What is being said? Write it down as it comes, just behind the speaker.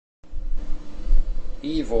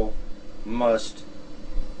Evil must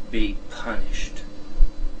be punished.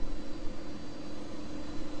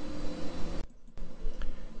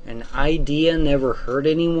 An idea never hurt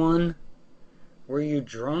anyone? Were you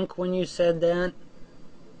drunk when you said that?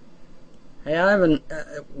 Hey, I haven't.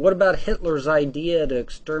 What about Hitler's idea to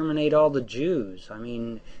exterminate all the Jews? I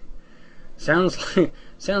mean, sounds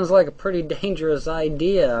like a pretty dangerous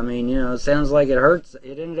idea. I mean, it sounds like it hurts.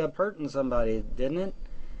 It ended up hurting somebody, didn't it?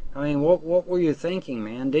 I mean, what were you thinking,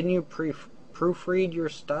 man? Didn't you proofread your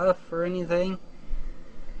stuff or anything?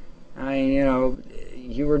 I mean,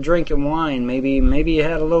 you were drinking wine. Maybe you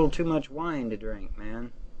had a little too much wine to drink,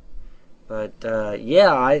 man. But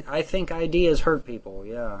yeah, I think ideas hurt people.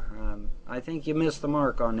 Yeah, I think you missed the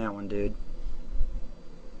mark on that one, dude.